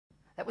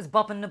That was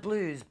Boppin' the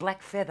Blues,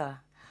 Blackfeather.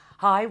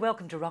 Hi,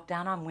 welcome to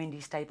Wrokdown. I'm Wendy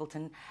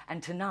Stapleton,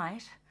 and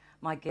tonight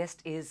my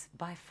guest is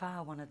by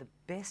far one of the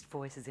best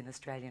voices in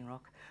Australian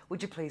rock.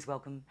 Would you please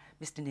welcome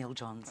Mr. Neale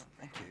Johns? Oh,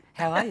 thank you.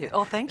 How are you?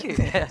 Oh, thank you.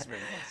 That's very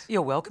nice.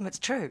 You're welcome, it's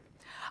true.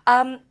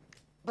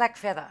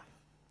 Blackfeather,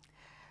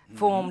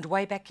 formed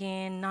way back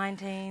in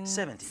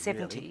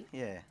 1970. Really?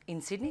 Yeah. In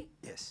Sydney?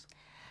 Yes.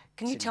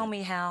 Can you tell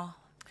me how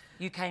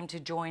you came to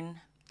join?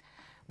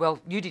 Well,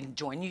 you didn't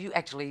join, you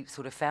actually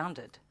sort of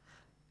founded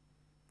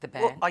the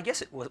band. Well, I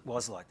guess it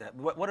was like that.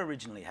 What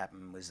originally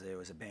happened was there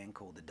was a band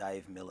called the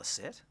Dave Miller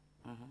Set,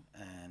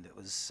 and it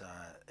was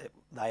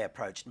they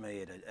approached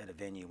me at a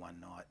venue one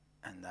night,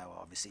 and they were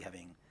obviously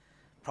having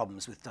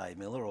problems with Dave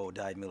Miller, or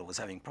Dave Miller was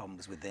having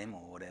problems with them,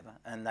 or whatever,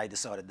 and they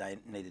decided they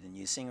needed a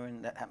new singer,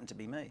 and that happened to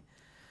be me.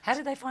 How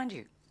did they find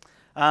you?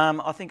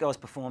 I think I was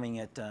performing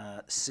at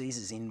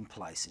Caesar's Inn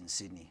Place in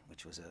Sydney,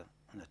 which was a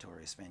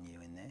notorious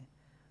venue in there.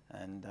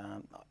 And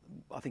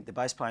I think the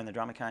bass player and the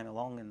drummer came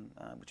along, and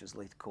which was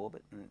Leith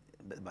Corbett, and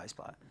the bass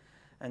player.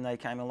 And they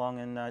came along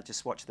and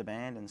just watched the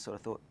band and sort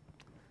of thought,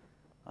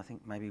 I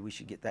think maybe we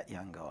should get that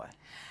young guy.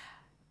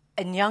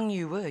 And young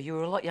you were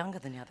a lot younger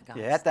than the other guys.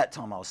 Yeah, at that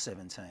time I was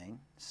 17.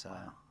 So,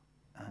 wow.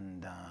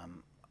 And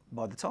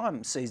by the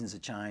time Seasons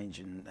of Change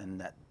and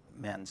that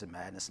Mountains of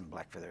Madness and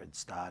Blackfeather had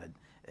started,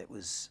 it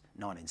was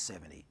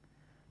 1970.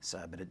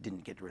 So, but it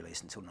didn't get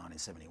released until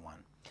 1971.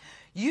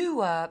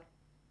 You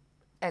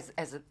as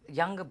a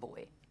younger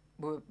boy,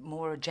 were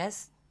more a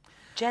jazz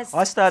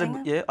I started,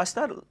 singer? yeah, I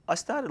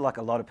started like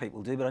a lot of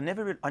people do, but I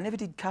never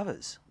did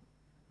covers,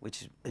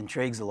 which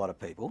intrigues a lot of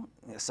people.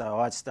 So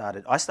I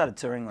started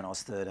touring when I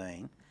was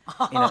 13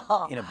 in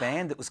a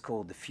band that was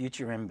called the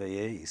Future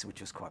MBEs,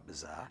 which was quite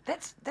bizarre.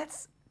 That's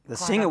the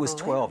singer was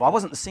 12. I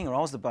wasn't the singer,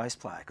 I was the bass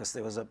player, because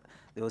there was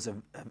a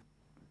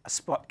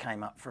spot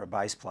came up for a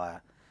bass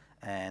player,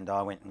 and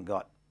I went and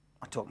I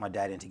talked my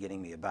dad into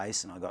getting me a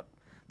bass, and I got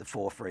the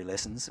 4 free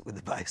lessons with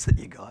the bass that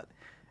you got,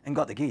 and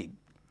got the gig.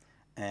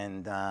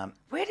 And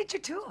where did you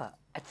tour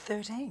at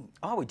 13?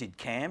 Oh, we did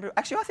Canberra.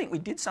 Actually, I think we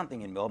did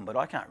something in Melbourne, but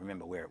I can't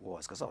remember where it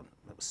was because it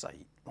was so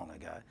long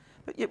ago.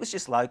 But it was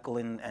just local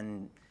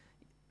and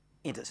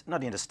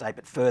not interstate,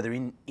 but further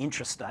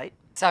intrastate.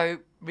 So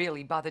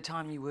really, by the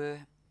time you were,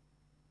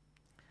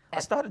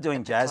 I started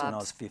doing jazz when I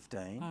was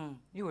 15.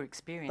 You were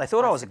experienced. They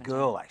thought I was a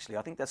girl, actually.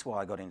 I think that's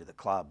why I got into the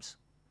clubs.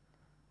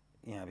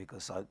 You know,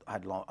 because I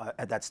had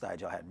at that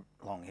stage I had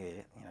long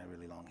hair, you know,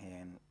 really long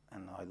hair,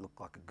 and I looked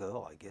like a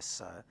girl, I guess.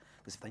 So,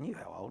 because if they knew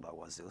how old I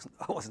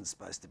I wasn't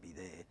supposed to be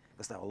there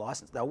because they were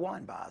licensed. They were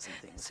wine bars and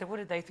things. So what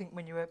did they think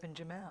when you opened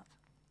your mouth?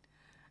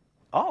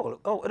 Oh,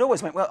 it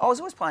always went well. I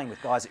was always playing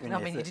with guys that were in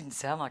I mean, you didn't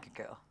sound like a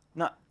girl.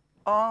 No.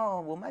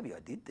 Oh, well, maybe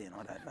I did then.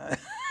 I don't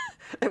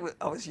know.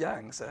 I was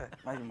young, so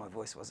maybe my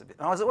voice was a bit.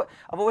 I've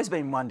always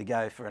been one to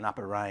go for an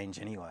upper range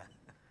anyway.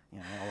 You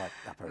know, I like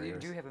upper You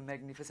ears. do have a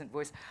magnificent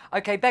voice.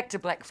 Okay, back to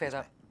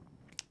Blackfeather.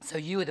 So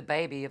you were the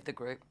baby of the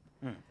group.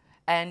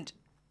 And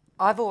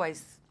I've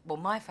always, well,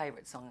 my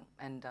favourite song,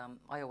 and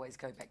I always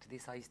go back to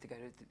this, I used to go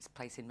to this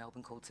place in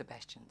Melbourne called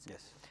Sebastian's.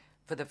 Yes.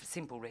 For the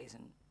simple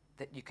reason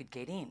that you could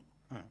get in,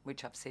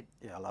 which I've said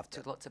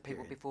to lots of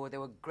people before.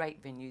 There were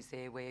great venues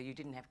there where you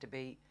didn't have to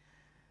be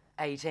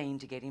 18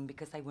 to get in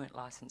because they weren't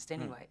licensed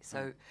anyway.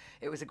 So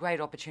it was a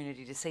great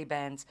opportunity to see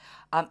bands.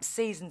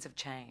 Seasons of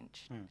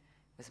Change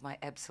was my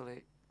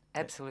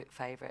absolute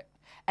favourite,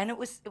 and it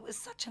was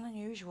such an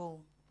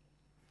unusual.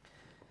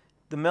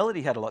 The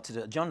melody had a lot to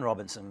do. John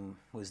Robinson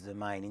was the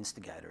main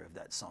instigator of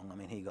that song. I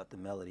mean, he got the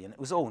melody, and it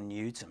was all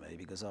new to me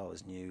because I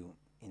was new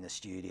in the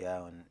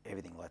studio and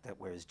everything like that,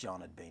 whereas John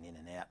had been in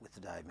and out with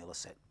the Dave Miller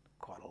Set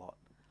quite a lot.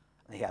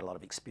 And he had a lot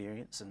of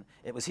experience, and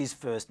it was his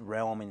first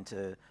realm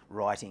into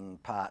writing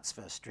parts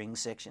for string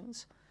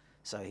sections.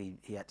 So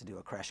he had to do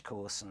a crash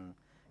course on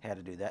how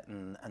to do that,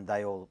 and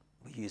they all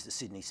used the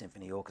Sydney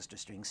Symphony Orchestra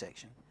string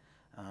section,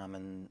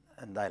 and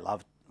they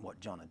loved what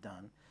John had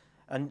done.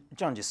 And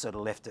John just sort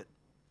of left it.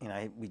 You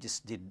know, we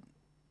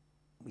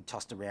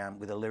tossed around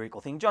with a lyrical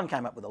thing. John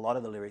came up with a lot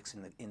of the lyrics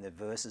in the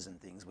verses and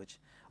things, which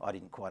I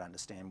didn't quite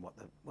understand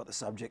what the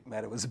subject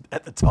matter was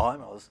at the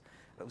time.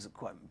 It was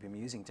quite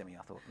bemusing to me.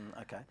 I thought,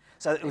 okay.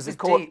 So it was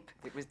deep.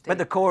 It was deep. But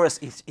the chorus,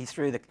 he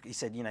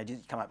said, you know, did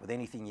you come up with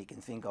anything you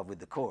can think of with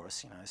the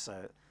chorus? You know,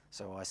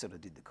 so I sort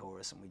of did the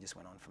chorus, and we just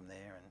went on from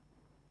there. And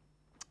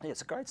yeah,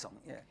 it's a great song.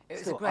 Yeah,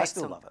 I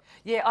still love it.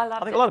 Yeah, I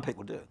love it. I think a lot of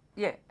people do.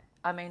 Yeah,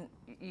 I mean,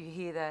 you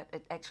hear that,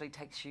 it actually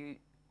takes you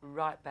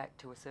right back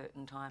to a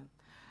certain time.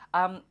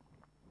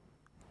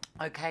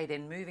 Okay,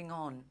 then moving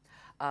on,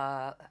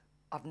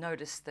 I've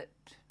noticed that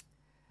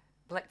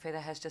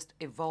Blackfeather has just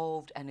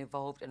evolved and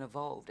evolved and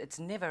evolved. It's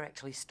never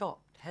actually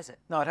stopped, has it?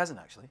 No, it hasn't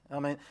actually. I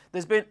mean,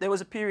 there was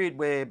a period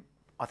where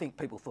I think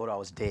people thought I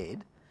was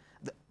dead,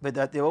 but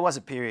there was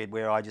a period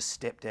where I just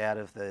stepped out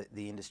of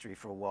the industry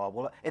for a while.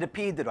 Well, it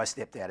appeared that I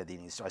stepped out of the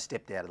industry. I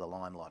stepped out of the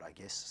limelight, I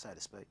guess, so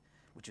to speak,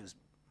 which was,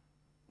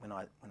 when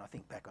I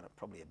think back on it,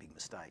 probably a big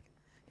mistake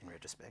in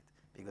retrospect,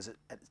 because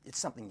it's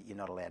something that you're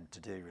not allowed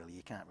to do, really.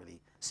 You can't really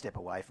step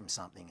away from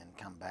something and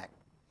come back.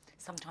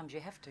 Sometimes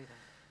you have to, though.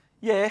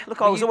 Yeah,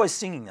 look, I was always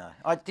singing though.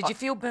 Did you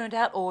feel burnt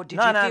out, or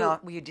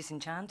were you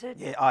disenchanted?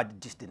 Yeah, I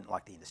just didn't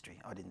like the industry.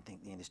 I didn't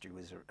think the industry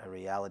was a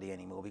reality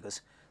anymore,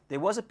 because there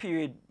was a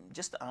period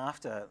just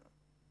after,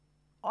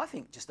 I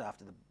think just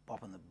after the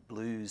bop and the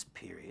blues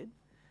period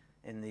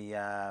in the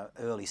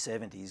early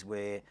 70s,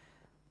 where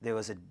there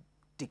was a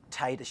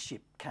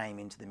dictatorship came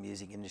into the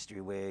music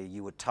industry where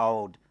you were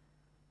told,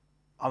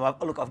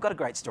 look, I've got a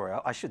great story.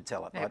 I should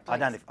tell it. Yeah,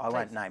 I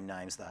won't name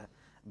names though,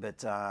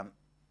 but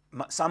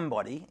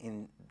somebody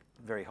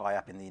very high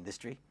up in the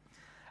industry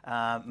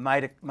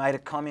made a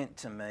comment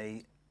to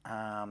me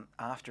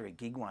after a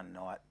gig one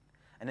night,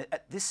 and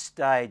at this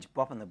stage,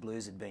 Bop and the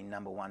Blues had been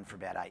 #1 for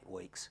about 8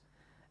 weeks,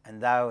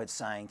 and they were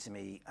saying to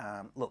me,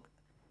 look,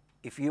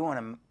 if you want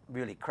to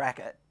really crack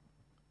it,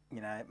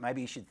 you know, maybe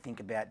you should think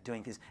about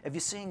doing things. Have you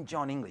seen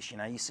John English? You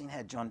know, you've seen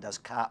how John does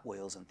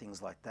cartwheels and things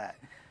like that,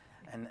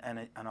 and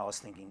I was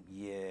thinking,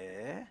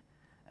 yeah.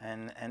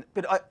 And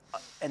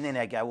then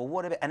they go, well,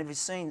 what about, and have you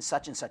seen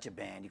such and such a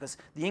band? Because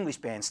the English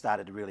band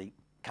started to really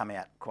come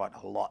out quite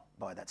a lot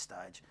by that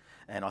stage,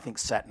 and I think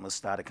Saturn was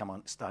starting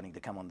to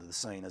come onto the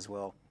scene as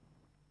well.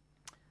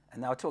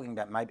 And they were talking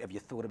about, maybe have you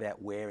thought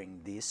about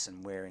wearing this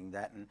and wearing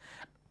that?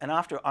 And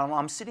after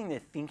I'm sitting there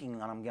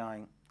thinking, and I'm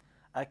going,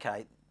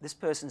 okay, this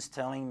person's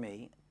telling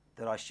me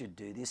that I should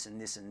do this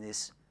and this and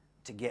this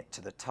to get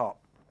to the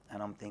top,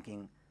 and I'm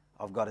thinking,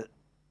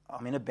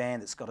 I'm in a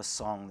band that's got a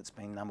song that's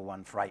been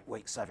 #1 for 8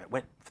 weeks so far. It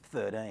went for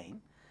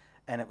 13,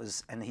 and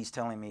he's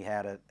telling me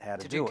how to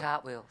do it.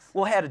 Cartwheels.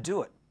 Well, how to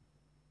do it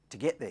to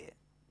get there,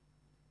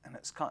 and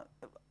it's kind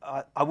of,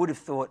 I would have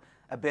thought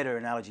a better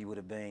analogy would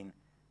have been,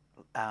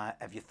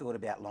 have you thought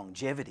about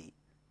longevity?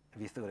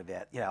 Have you thought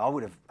about, you know, I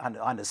would have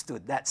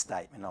understood that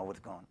statement. I would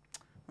have gone,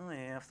 oh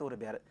yeah, I've thought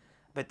about it,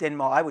 but then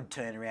I would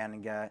turn around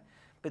and go,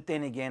 but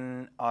then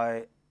again,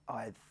 I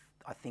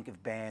think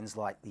of bands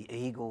like the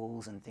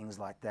Eagles and things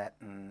like that,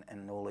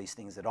 and all these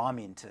things that I'm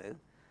into,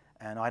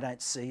 and I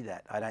don't see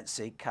that. I don't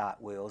see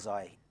cartwheels.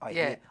 I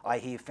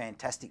hear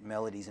fantastic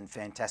melodies and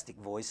fantastic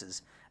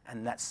voices,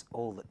 and that's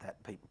all that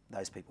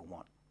those people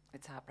want.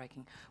 It's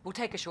heartbreaking. We'll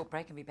take a short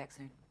break and be back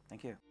soon.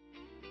 Thank you.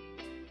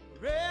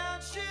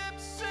 Red ship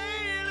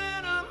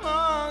sailing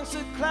amongst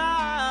the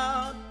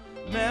cloud,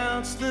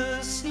 melts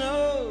the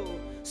snow,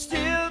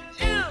 still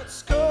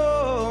its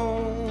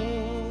cold.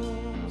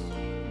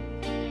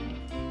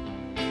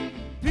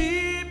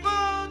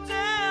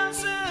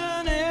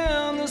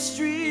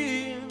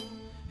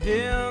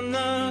 In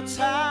the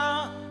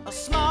town, a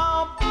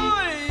small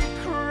boy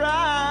cries.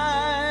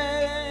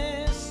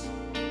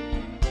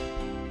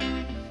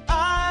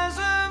 Eyes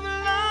of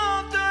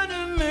laughter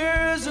and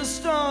mirrors of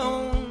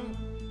stone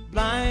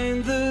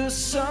blind the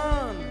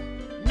sun,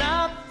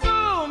 not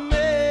for me.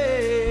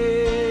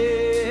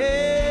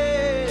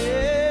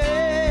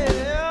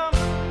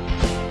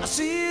 A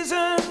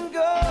season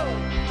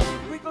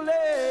goes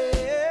quickly,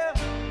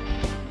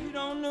 you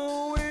don't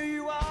know where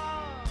you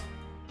are.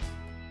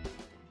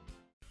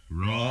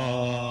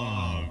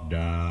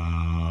 Wrokdown.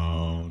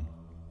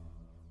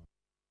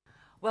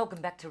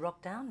 Welcome back to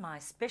Wrokdown. My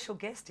special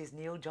guest is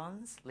Neale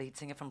Johns, lead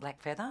singer from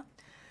Blackfeather.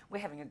 We're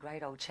having a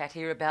great old chat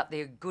here about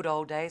the good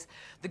old days,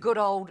 the good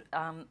old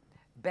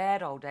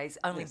bad old days,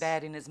 only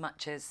bad in as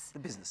much as... The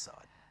business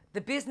side.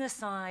 The business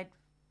side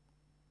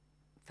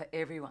for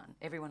everyone.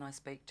 Everyone I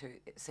speak to,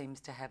 it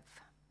seems to have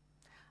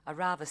a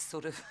rather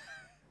sort of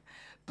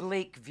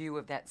bleak view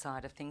of that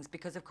side of things,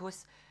 because, of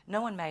course,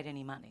 no one made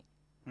any money.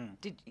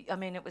 I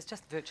mean, it was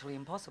just virtually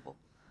impossible.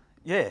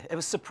 Yeah, it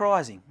was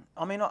surprising.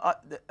 I mean,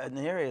 an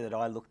area that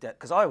I looked at,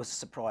 because I was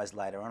surprised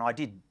later, and I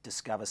did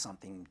discover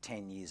something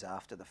 10 years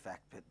after the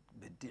fact, but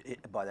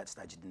by that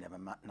stage I didn't have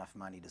enough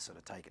money to sort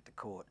of take it to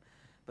court.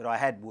 But I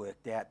had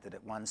worked out that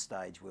at one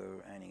stage we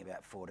were earning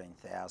about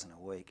 $14,000 a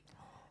week,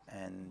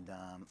 and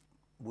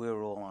we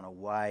were all on a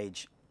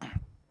wage,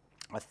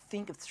 I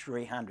think, of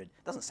 $300.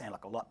 Doesn't sound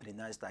like a lot, but in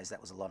those days that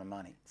was a lot of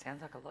money.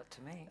 Sounds like a lot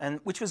to me. And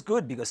which was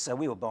good, because so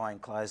we were buying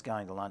clothes,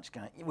 going to lunch,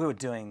 we were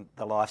doing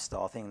the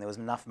lifestyle thing. There was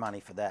enough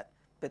money for that.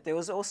 But there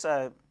was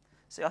also,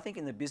 see, I think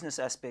in the business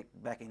aspect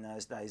back in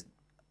those days,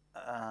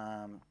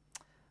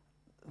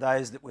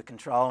 those that were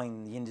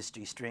controlling the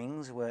industry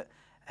strings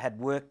had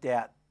worked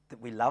out that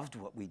we loved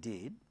what we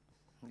did,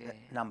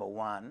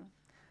 #1.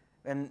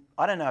 And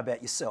I don't know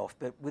about yourself,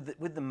 but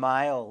with the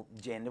male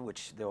gender,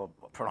 which there were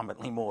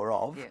predominantly more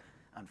of,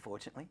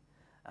 unfortunately,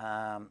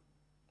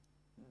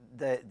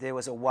 there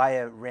was a way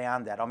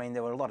around that. I mean,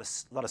 there were a lot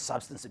of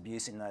substance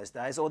abuse in those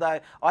days. Although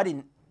I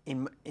didn't,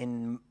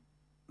 in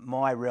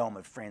my realm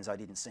of friends, I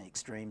didn't see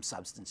extreme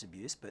substance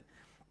abuse. But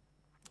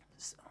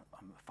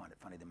I find it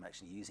funny them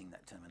actually using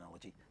that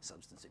terminology,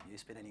 substance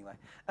abuse. But anyway,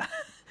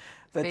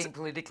 being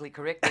politically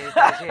correct these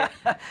days,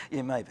 yeah.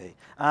 Yeah, maybe.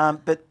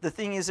 But the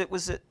thing is, it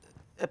was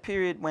a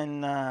period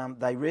when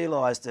they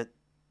realised that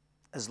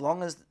as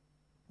long as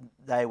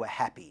they were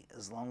happy,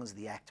 as long as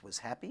the act was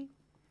happy,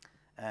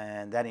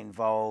 and that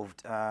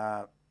involved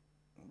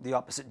the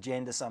opposite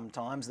gender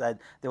sometimes. There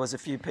was a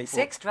few people...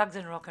 Sex, drugs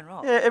and rock and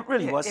roll. Yeah, it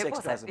really was sex,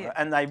 drugs and rock.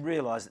 And they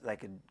realised that they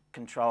could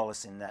control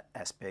us in that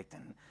aspect,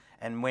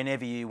 And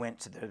whenever you went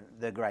to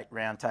the great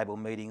round table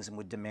meetings and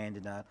would demand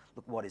to know,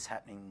 look, what is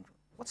happening?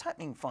 What's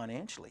happening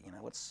financially? You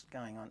know, what's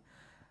going on?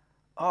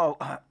 Oh,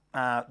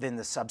 then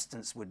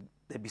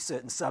there'd be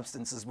certain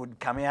substances would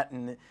come out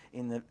in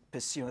the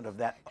pursuit of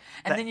that.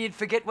 And then you'd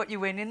forget what you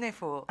went in there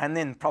for. And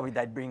then probably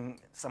they'd bring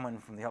someone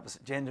from the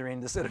opposite gender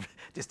in to sort of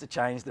just to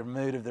change the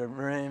mood of the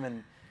room.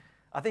 And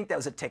I think that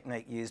was a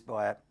technique used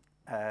by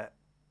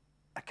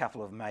a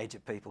couple of major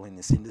people in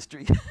this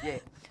industry. Yeah.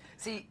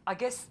 See, I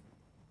guess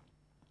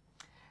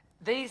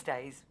these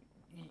days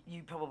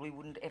you probably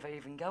wouldn't ever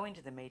even go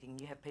into the meeting.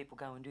 You have people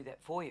go and do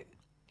that for you.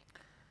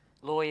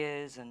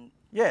 Lawyers and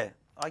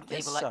I guess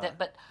people like that.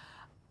 But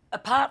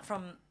apart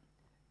from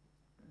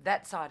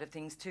that side of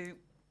things too,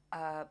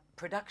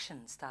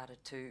 production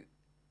started to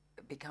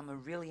become a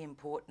really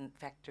important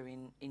factor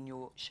in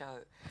your show.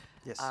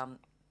 Yes.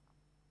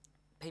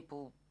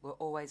 People were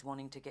always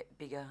wanting to get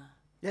bigger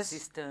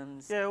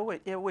systems.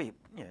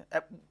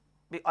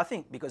 I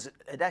think because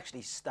it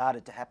actually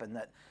started to happen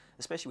that,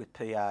 especially with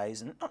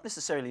PAs, and not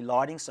necessarily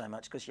lighting so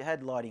much, because you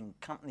had lighting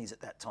companies at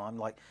that time,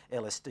 like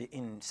LSD.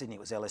 In Sydney it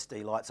was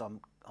LSD Lights.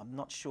 I'm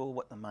not sure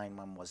what the main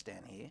one was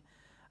down here,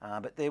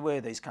 but there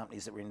were these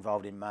companies that were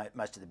involved in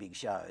most of the big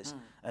shows,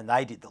 and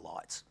they did the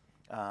lights.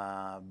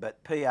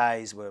 But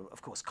PAs were,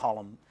 of course,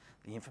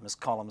 the infamous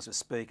columns with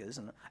speakers,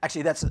 and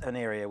actually that's an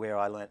area where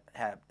I learnt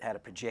how to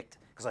project,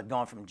 because I'd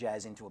gone from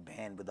jazz into a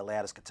band with the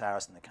loudest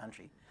guitarist in the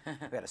country.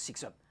 We had a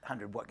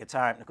 600 watt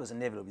guitar, and of course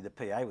inevitably the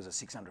PA was a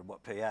 600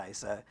 watt PA,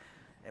 so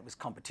it was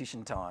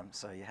competition time,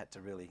 so you had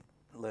to really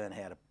learn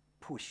how to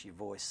push your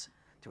voice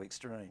to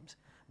extremes.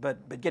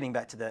 But getting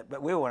back to that,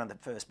 but we were one of the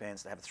first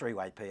bands to have a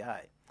three-way PA.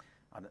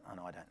 I don't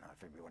know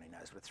if everybody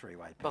knows what a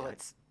three-way PA is. Well,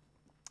 it's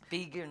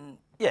big and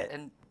you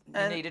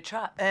and need a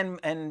truck. And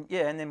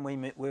then we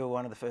were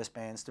one of the first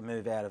bands to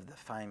move out of the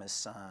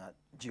famous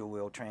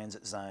dual-wheel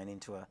transit zone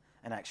into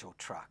an actual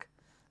truck.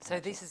 So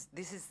this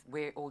is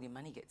where all your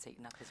money gets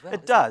eaten up as well.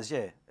 It does,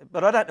 yeah.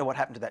 But I don't know what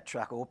happened to that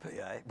truck or PA,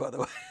 by the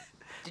way.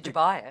 Did you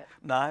buy it?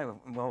 No.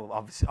 Well,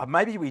 obviously,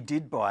 maybe we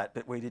did buy it,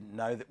 but we didn't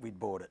know that we'd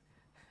bought it.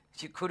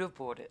 You could have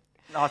bought it.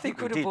 No, I think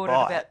you we could did have bought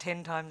buy it about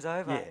 10 times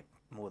over. Yeah,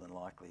 more than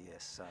likely,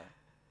 yes. So,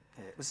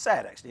 yeah, it was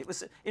sad actually. It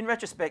was, in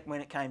retrospect,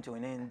 when it came to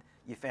an end,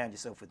 you found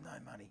yourself with no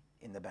money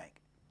in the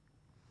bank.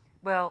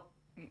 Well,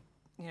 you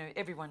know,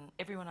 everyone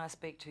I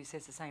speak to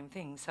says the same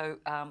thing. So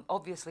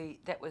obviously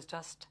that was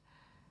just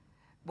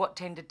what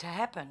tended to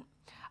happen.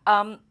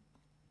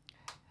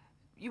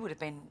 You would have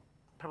been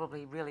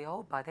probably really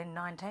old by then,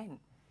 19.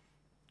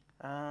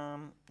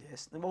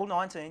 Yes, well,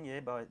 19, yeah,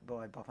 by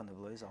Bop and the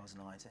Blues, I was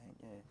 19,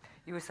 yeah.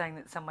 You were saying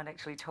that someone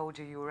actually told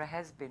you were a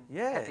has-been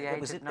at the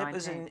age of 19. It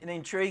was an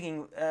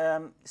intriguing,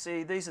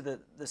 see, these are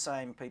the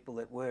same people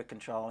that were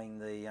controlling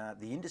the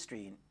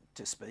industry,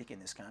 to speak, in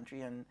this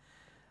country, and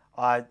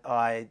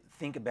I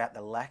think about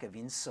the lack of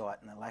insight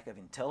and the lack of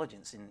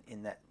intelligence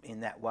in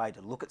that way,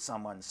 to look at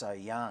someone so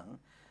young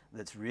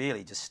that's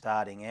really just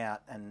starting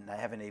out, and they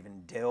haven't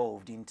even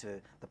delved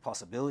into the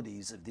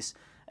possibilities of this,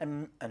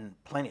 and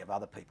plenty of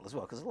other people as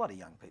well, because there's a lot of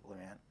young people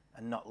around,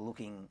 and not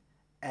looking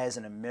as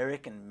an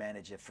American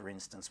manager, for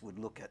instance, would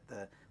look at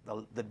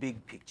the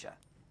big picture.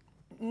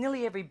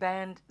 Nearly every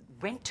band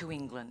went to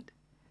England.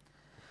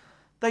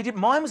 They did.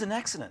 Mine was an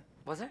accident.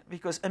 Was it?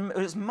 Because it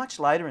was much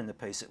later in the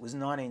piece. It was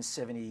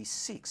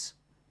 1976,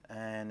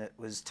 and it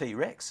was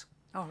T-Rex.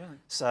 Oh, really?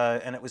 So,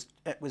 and it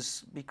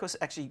was because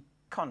actually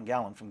Con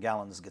Gallen from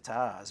Gallen's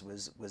Guitars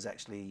was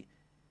actually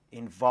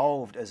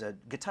involved as a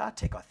guitar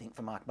tech, I think,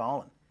 for Mark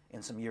Bolan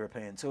in some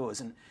European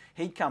tours, and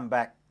he'd come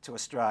back to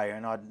Australia,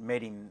 and I'd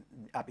met him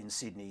up in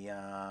Sydney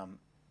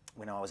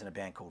when I was in a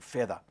band called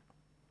Feather,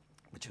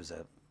 which was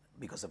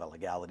because of a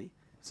legality.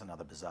 It's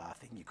another bizarre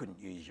thing. You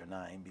couldn't use your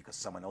name because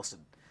someone else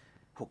had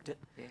hooked it.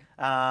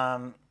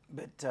 Yeah.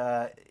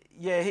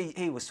 Yeah,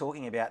 he was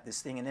talking about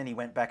this thing, and then he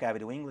went back over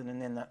to England,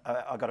 and then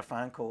I got a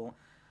phone call.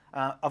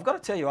 I've got to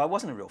tell you, I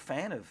wasn't a real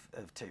fan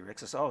of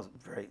T-Rex, so I was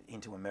very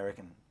into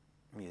American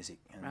music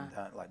and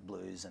like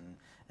blues and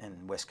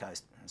West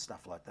Coast and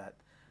stuff like that.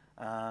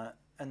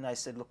 And they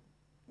said, look,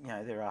 you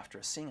know, they're after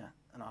a singer,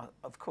 and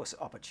of course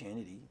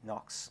opportunity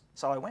knocks,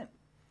 so I went.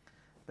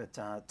 But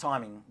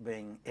timing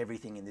being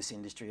everything in this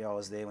industry, I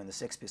was there when the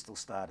Sex Pistols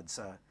started,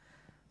 so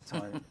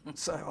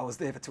I was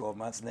there for 12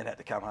 months and then had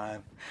to come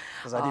home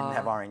because I didn't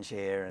have orange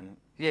hair and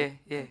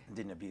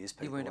didn't abuse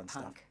people. You weren't and a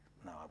punk. Stuff.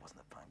 No, I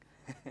wasn't a punk.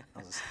 I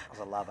was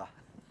a lover.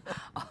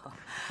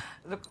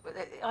 Look,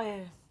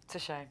 it's a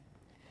shame.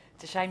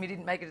 It's a shame you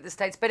didn't make it to the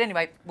States. But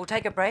anyway, we'll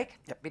take a break.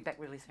 Yep. Be back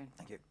really soon.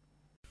 Thank you.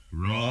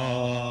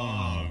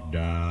 Wrokdown.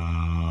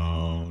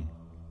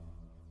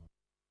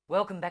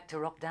 Welcome back to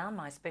Wrokdown.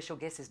 My special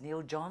guest is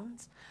Neale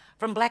Johns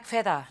from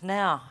Blackfeather.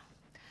 Now,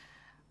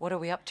 what are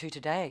we up to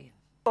today?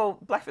 Well,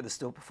 Blackfeather's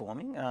still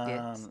performing.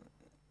 Yes.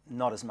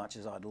 Not as much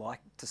as I'd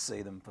like to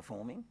see them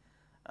performing.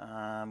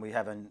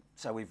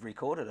 We've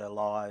recorded a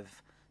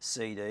live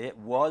CD. It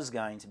was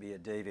going to be a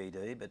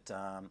DVD, but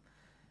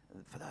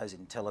for those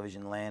in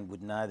television land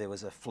would know, there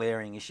was a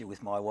flaring issue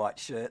with my white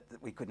shirt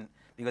that we couldn't,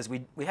 because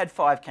we had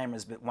 5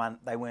 cameras, but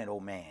they weren't all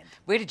manned.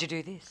 Where did you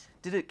do this?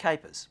 Did it at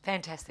Capers.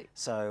 Fantastic.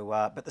 So,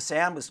 but the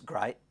sound was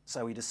great,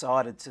 so we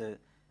decided to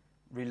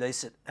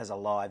release it as a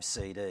live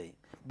CD.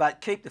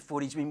 But keep the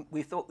footage.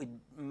 We thought we'd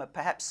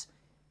perhaps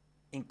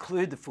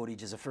include the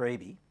footage as a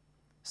freebie,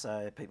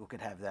 so people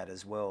could have that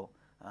as well.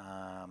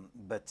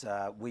 But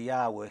we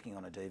are working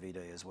on a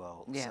DVD as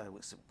well. Yeah. So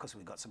because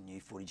we've got some new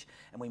footage,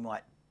 and we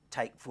might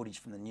take footage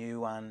from the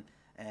new one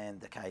and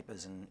the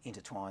Capers and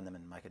intertwine them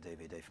and make a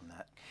DVD from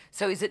that.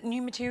 So is it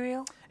new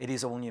material? It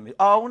is all new.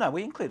 Oh, no,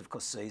 we include, of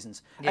course,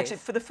 seasons. Yes. Actually,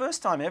 for the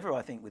first time ever,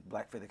 I think, with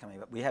Blackfeather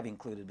coming up, we have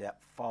included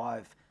about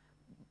 5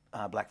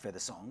 Blackfeather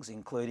songs,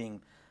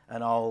 including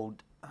an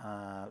old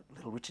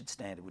Little Richard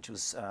standard, which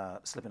was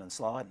Slippin' and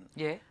Slidin',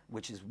 yeah,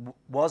 which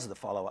was the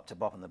follow-up to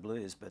Boppin' the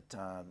Blues, but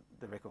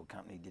the record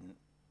company didn't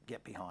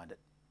get behind it.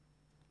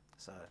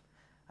 So,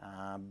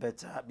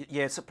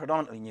 yeah, it's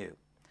predominantly new.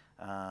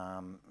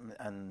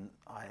 And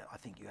I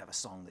think you have a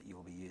song that you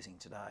will be using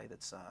today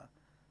that's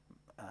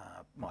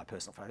my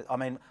personal favourite. I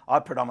mean,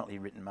 I've predominantly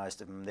written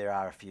most of them. There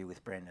are a few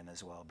with Brendan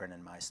as well,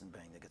 Brendan Mason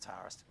being the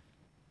guitarist.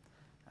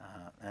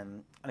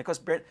 And of course,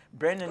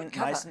 Brendan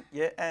Mason,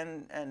 yeah,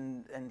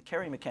 and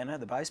Kerry McKenna,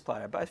 the bass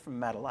player, both from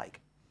Madder Lake.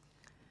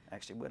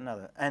 Actually,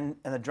 and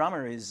the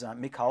drummer is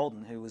Mick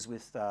Holden, who was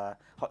with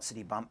Hot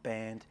City Bump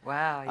Band.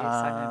 Wow, yes,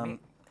 I know Mick.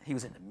 He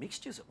was in the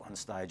Mixtures at one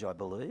stage, I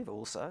believe,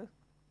 also.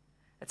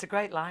 It's a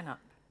great lineup.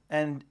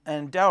 And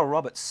Daryl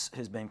Roberts,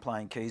 who's been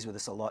playing keys with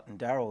us a lot, and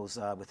Daryl's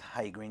with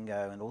Hey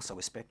Gringo and also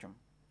with Spectrum.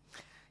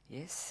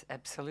 Yes,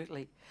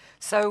 absolutely.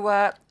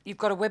 So you've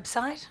got a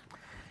website?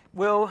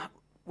 Well,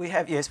 we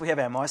have our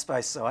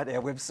MySpace site.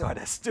 Our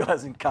website still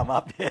hasn't come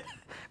up yet.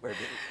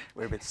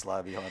 We're a bit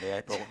slow behind the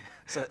 8 ball.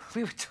 So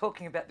we were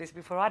talking about this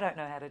before. I don't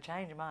know how to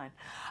change mine.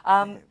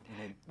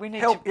 We need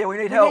help. We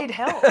need help.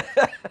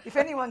 If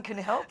anyone can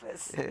help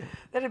us,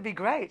 that'd be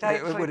great.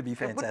 Yeah, it would be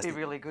fantastic. It would be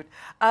really good.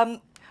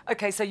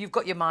 Okay, so you've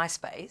got your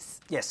MySpace.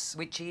 Yes.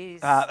 Which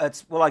is?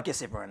 Well, I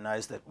guess everyone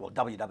knows that. Well,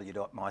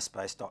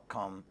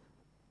 www.myspace.com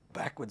 /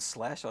 I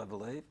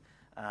believe.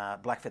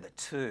 Blackfeather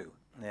 2.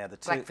 Now the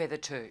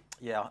Blackfeather 2.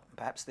 Yeah,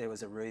 perhaps there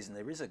was a reason.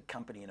 There is a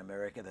company in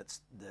America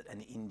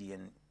an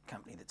Indian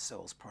company that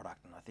sells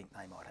product, and I think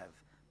they might have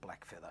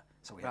Blackfeather.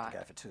 So we have to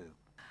go for 2.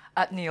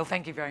 Neale,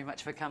 thank you very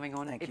much for coming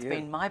on. Thank you. It's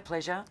been my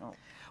pleasure. Oh.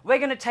 We're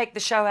going to take the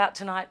show out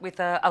tonight with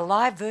a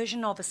live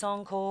version of a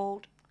song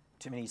called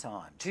Too Many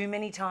Times. Too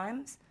Many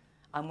Times.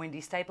 I'm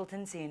Wendy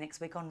Stapleton. See you next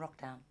week on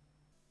Wrokdown.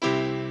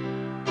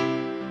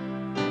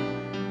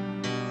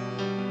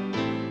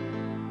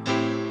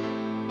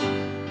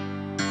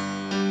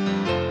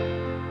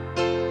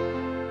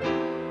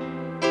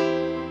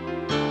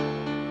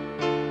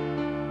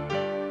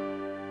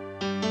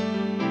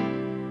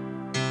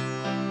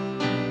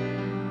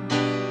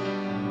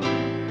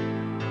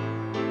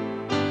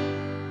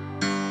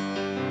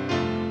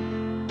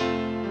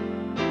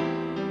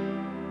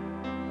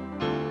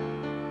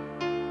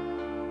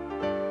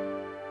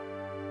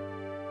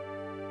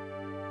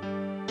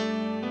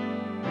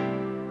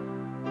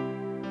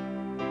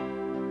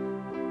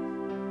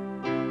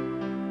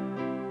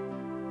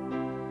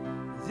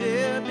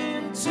 There've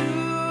been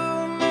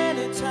too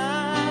many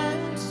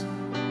times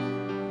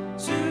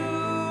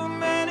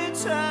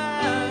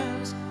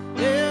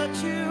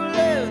that you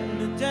let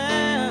me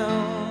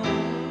down,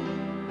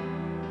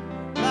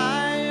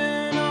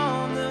 lying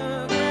on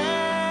the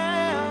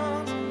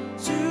ground.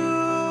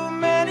 Too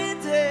many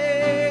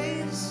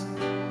days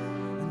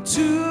and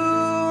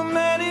too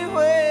many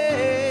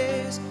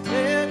ways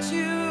that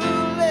you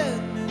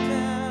let me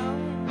down.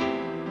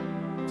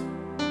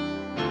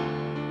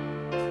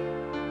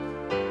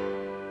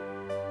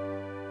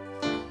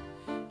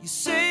 You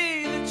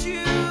say that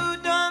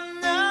you've done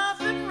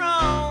nothing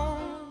wrong,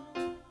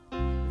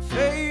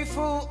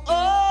 faithful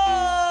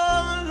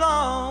all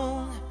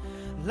along,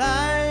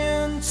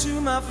 lying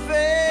to my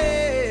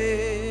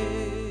face.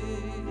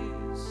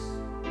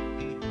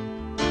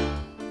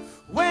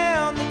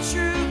 When the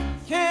truth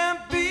can't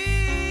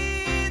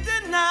be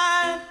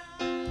denied,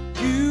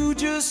 you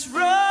just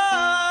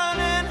run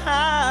and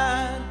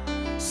hide,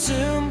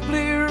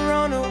 simply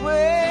run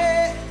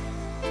away.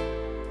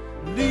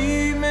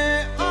 Leave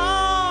me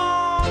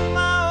on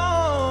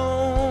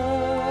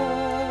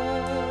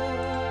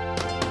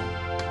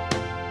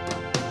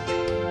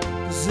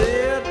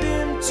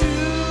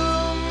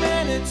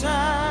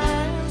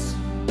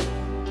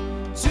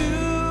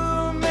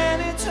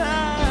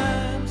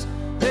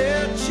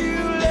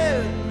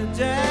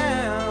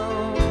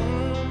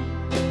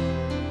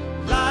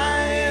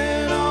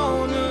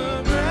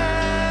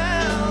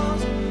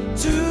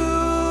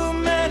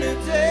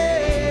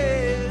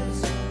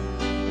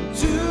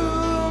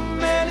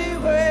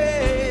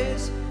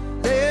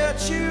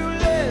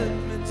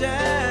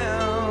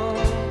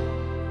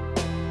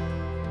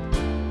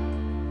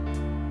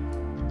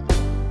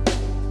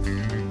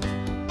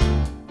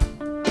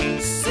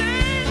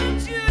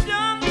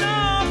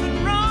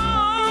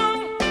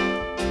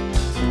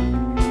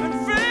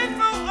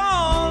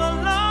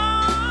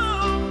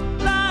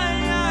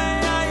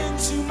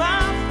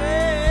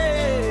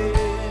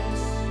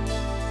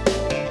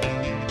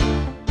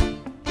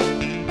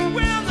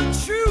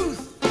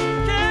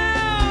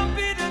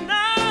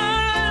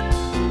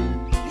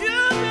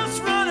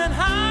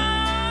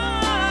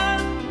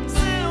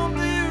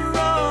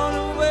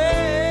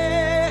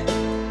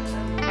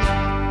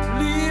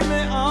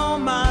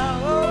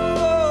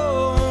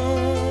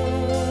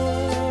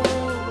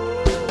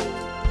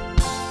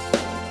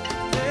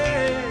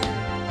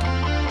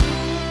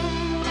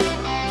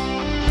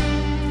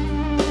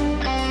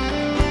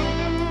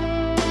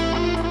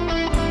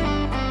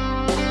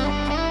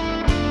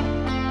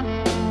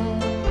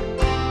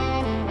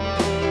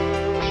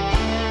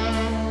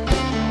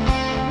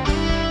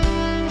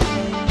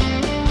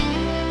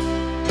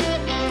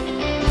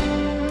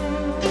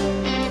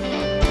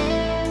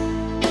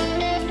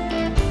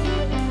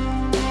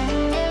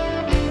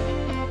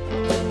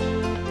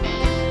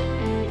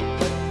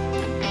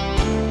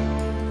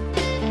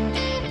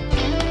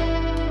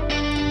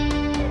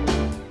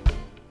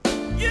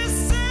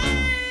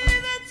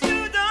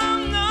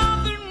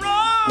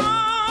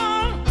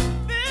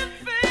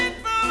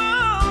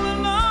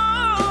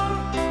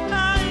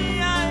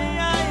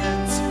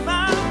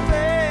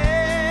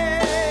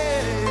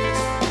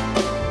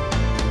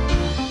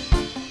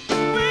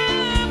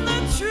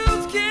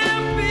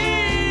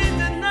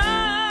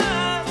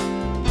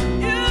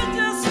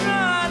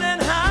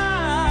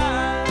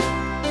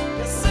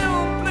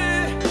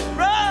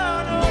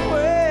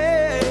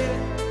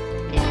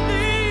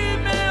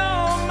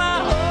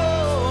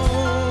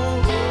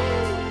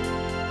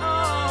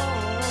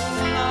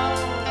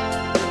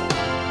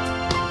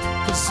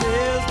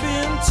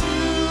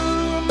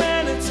too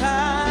many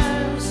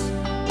times,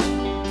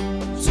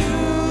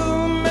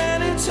 too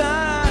many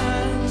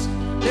times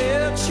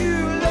that you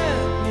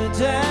let me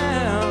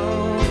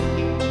down.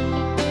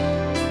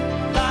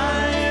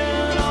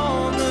 Lying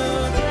on the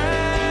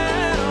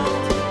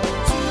ground,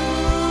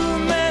 too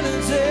many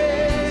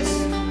days,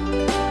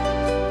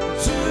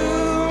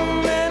 too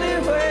many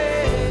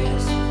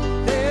ways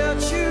that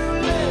you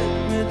let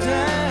me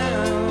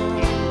down.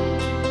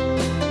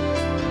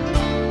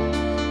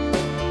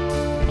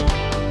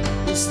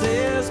 Yes,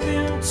 there's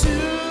been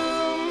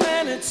too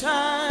many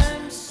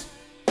times,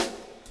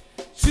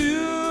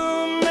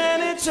 too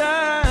many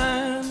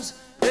times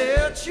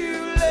that you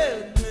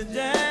let me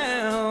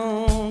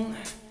down.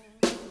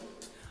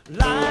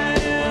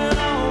 Lying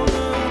on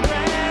the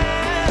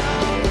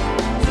ground,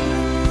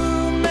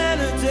 too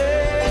many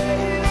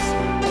days,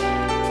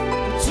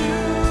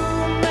 too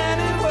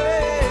many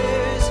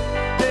ways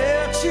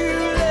that you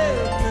let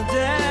me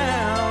down.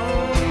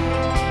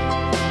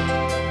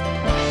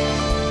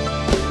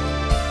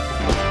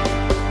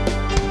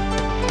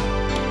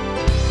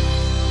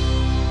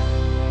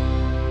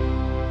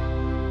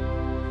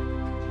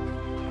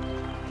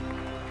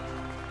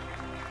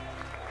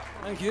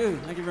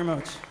 Thank you very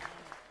much.